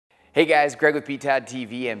Hey guys, Greg with BTOD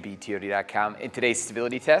TV and BTOD.com. In today's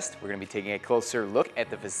stability test, we're going to be taking a closer look at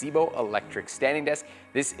the Fezibo Electric Standing Desk.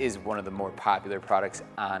 This is one of the more popular products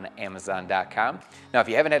on Amazon.com. Now, if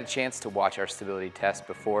you haven't had a chance to watch our stability test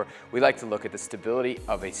before, we like to look at the stability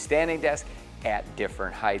of a standing desk at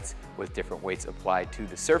different heights with different weights applied to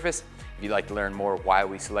the surface. If you'd like to learn more why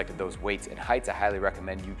we selected those weights and heights, I highly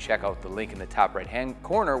recommend you check out the link in the top right-hand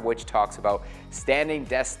corner, which talks about standing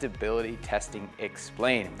desk stability testing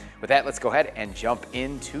explained. With that, let's go ahead and jump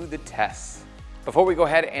into the tests. Before we go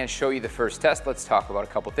ahead and show you the first test, let's talk about a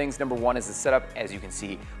couple things. Number one is the setup. As you can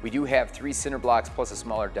see, we do have 3 cinder blocks plus a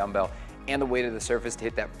smaller dumbbell and the weight of the surface to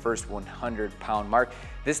hit that first 100-pound mark.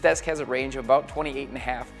 This desk has a range of about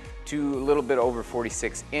 28.5 to a little bit over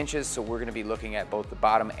 46 inches, so we're going to be looking at both the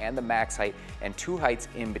bottom and the max height and 2 heights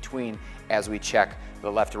in between as we check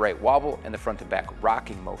the left to right wobble and the front to back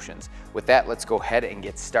rocking motions. With that, let's go ahead and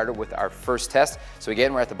get started with our first test. So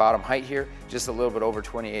again, we're at the bottom height here, just a little bit over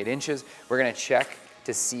 28 inches. We're going to check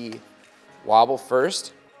to see wobble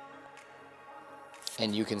first,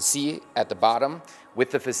 and you can see at the bottom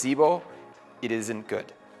with the Fezibo, it isn't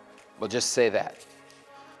good. We'll just say that.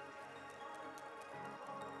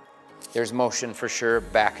 There's motion for sure,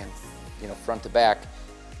 back and front to back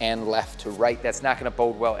and left to right. That's not going to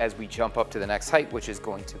bode well as we jump up to the next height, which is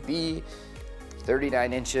going to be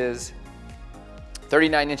 39 inches.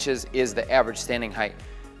 39 inches is the average standing height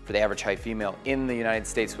for the average height female in the United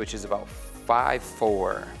States, which is about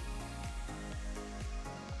 5'4".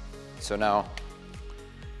 So now,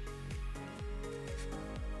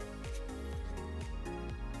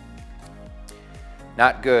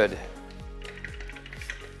 not good.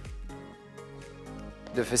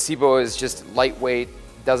 The Fezibo is just lightweight,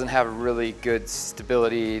 doesn't have really good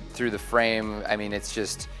stability through the frame. I mean,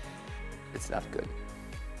 it's not good.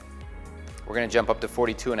 We're gonna jump up to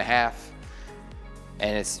 42.5,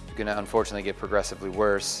 and it's gonna unfortunately get progressively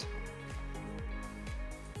worse.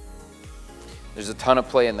 There's a ton of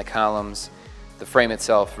play in the columns. The frame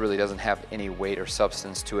itself really doesn't have any weight or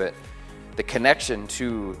substance to it. The connection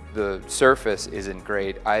to the surface isn't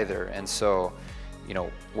great either, and so,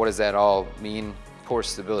 what does that all mean? Poor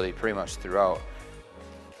stability pretty much throughout.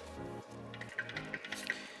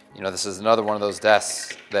 This is another one of those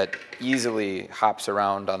desks that easily hops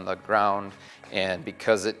around on the ground, and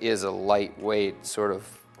because it is a lightweight sort of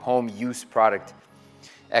home use product,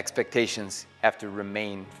 expectations have to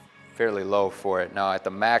remain fairly low for it. Now at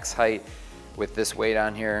the max height with this weight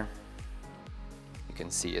on here, you can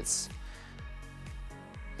see it's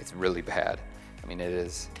really bad. I mean, it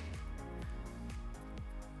is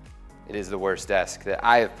the worst desk that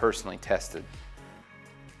I have personally tested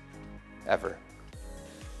ever.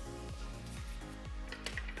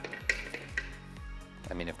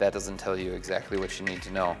 I mean, if that doesn't tell you exactly what you need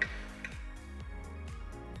to know,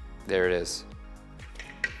 there it is.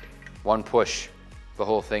 One push, the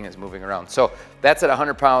whole thing is moving around. So that's at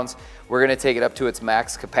 100 pounds. We're gonna take it up to its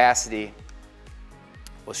max capacity.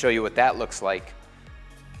 We'll show you what that looks like.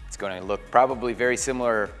 It's gonna look probably very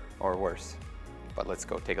similar or worse, but let's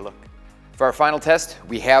go take a look. For our final test,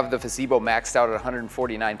 we have the Fezibo maxed out at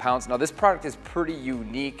 149 pounds. Now this product is pretty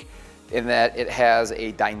unique in that it has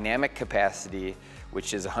a dynamic capacity,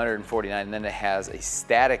 which is 149, and then it has a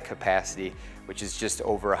static capacity, which is just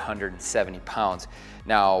over 170 pounds.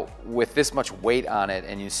 Now, with this much weight on it,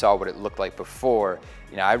 and you saw what it looked like before,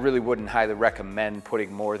 I really wouldn't highly recommend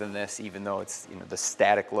putting more than this, even though it's, the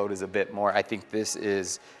static load is a bit more. I think this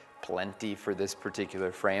is plenty for this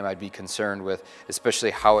particular frame. I'd be concerned with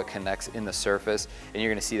especially how it connects in the surface, and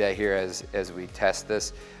you're gonna see that here as we test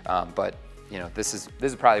this. But this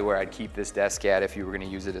is probably where I'd keep this desk at if you were gonna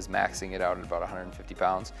use it as maxing it out at about 150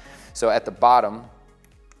 pounds. So at the bottom,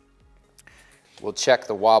 we'll check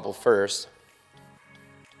the wobble first.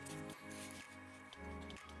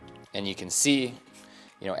 And you can see,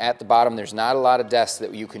 at the bottom, there's not a lot of desks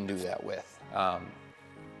that you can do that with.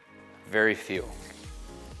 Very few.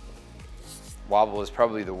 Wobble is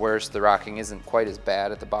probably the worst. The rocking isn't quite as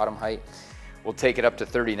bad at the bottom height. We'll take it up to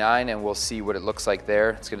 39 and we'll see what it looks like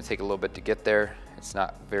there. It's gonna take a little bit to get there. It's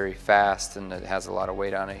not very fast and it has a lot of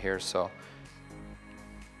weight on it here, so.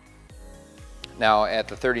 Now at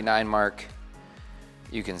the 39 mark,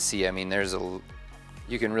 you can see, I mean,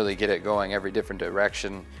 you can really get it going every different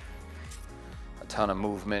direction. A ton of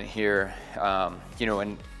movement here.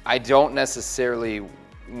 And I don't necessarily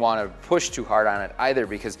want to push too hard on it either,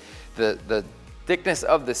 because the thickness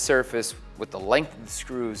of the surface with the length of the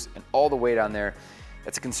screws and all the weight on there,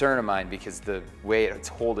 that's a concern of mine, because the way it's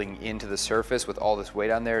holding into the surface with all this weight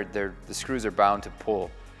on there, the screws are bound to pull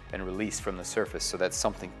and release from the surface. So that's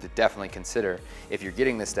something to definitely consider if you're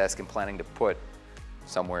getting this desk and planning to put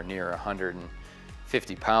somewhere near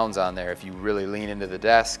 150 pounds on there. If you really lean into the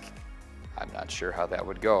desk, I'm not sure how that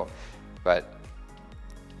would go, but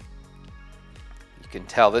you can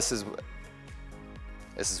tell this is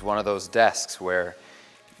one of those desks where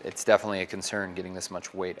it's definitely a concern getting this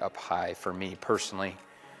much weight up high for me personally.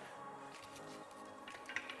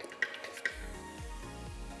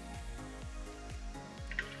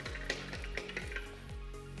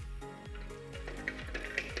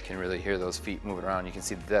 You can really hear those feet moving around. You can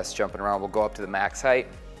see the desk jumping around. We'll go up to the max height.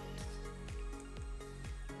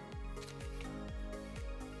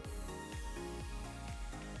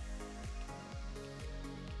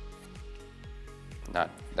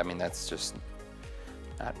 I mean, that's just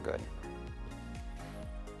not good.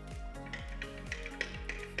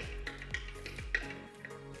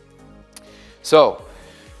 So,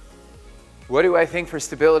 what do I think for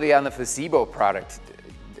stability on the Fezibo product?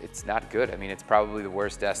 It's not good. I mean, it's probably the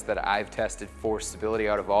worst desk that I've tested for stability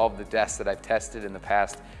out of all of the desks that I've tested in the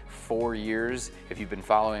past 4 years. If you've been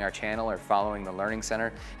following our channel or following the Learning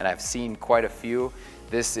Center, and I've seen quite a few,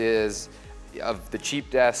 this is, of the cheap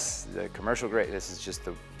desks, the commercial grade,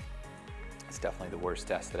 it's definitely the worst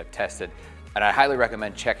desk that I've tested. And I highly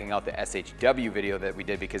recommend checking out the SHW video that we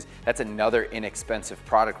did, because that's another inexpensive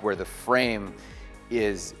product where the frame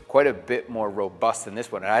is quite a bit more robust than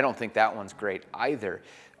this one. And I don't think that one's great either.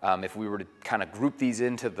 If we were to kind of group these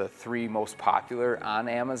into the 3 most popular on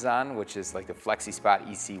Amazon, which is like the FlexiSpot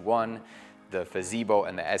EC1, the Fezibo,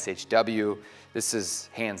 and the SHW, this is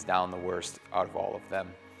hands down the worst out of all of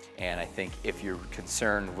them. And I think if you're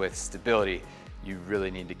concerned with stability, you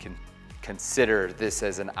really need to consider this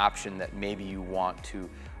as an option that maybe you want to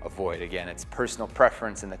avoid. Again, it's personal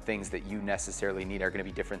preference, and the things that you necessarily need are going to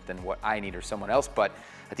be different than what I need or someone else, but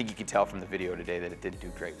I think you can tell from the video today that it didn't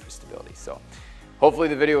do great for stability. So hopefully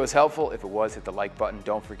the video was helpful. If it was, hit the like button.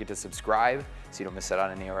 Don't forget to subscribe so you don't miss out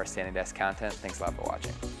on any of our standing desk content. Thanks a lot for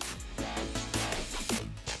watching.